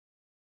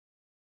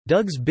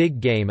Doug's Big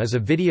Game is a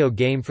video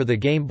game for the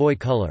Game Boy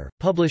Color,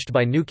 published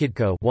by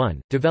NewKidCo 1,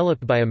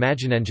 developed by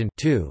ImagineEngine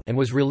 2, and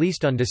was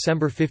released on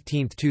December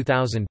 15,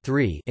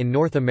 2003 in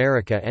North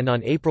America and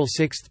on April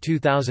 6,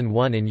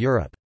 2001 in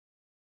Europe.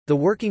 The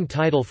working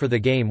title for the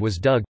game was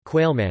Doug,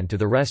 Quailman to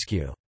the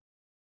Rescue.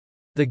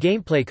 The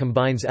gameplay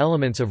combines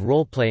elements of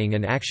role-playing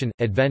and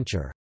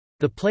action-adventure.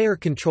 The player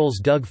controls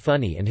Doug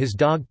Funny and his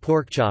dog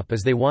Porkchop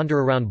as they wander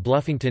around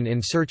Bluffington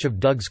in search of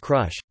Doug's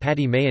crush,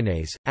 Patty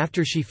Mayonnaise,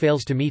 after she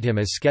fails to meet him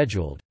as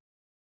scheduled.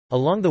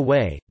 Along the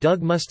way,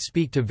 Doug must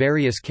speak to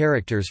various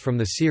characters from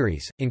the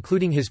series,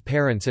 including his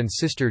parents and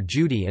sister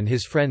Judy and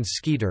his friends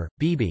Skeeter,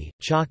 Beebe,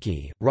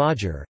 Chalky,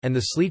 Roger, and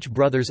the Sleech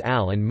brothers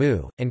Al and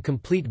Moo, and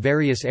complete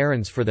various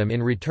errands for them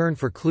in return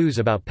for clues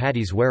about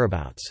Patty's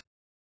whereabouts.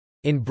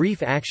 In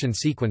brief action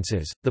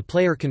sequences, the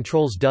player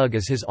controls Doug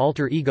as his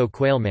alter ego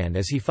Quailman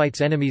as he fights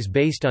enemies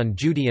based on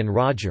Judy and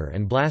Roger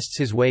and blasts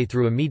his way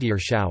through a meteor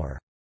shower.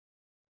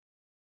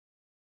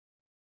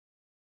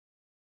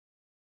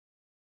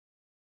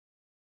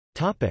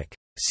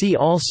 See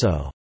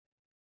also: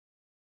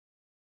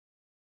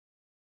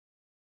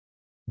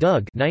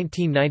 Doug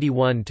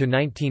 1991 to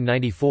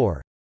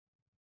 1994,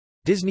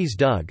 Disney's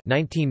Doug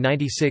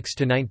 1996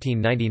 to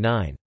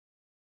 1999.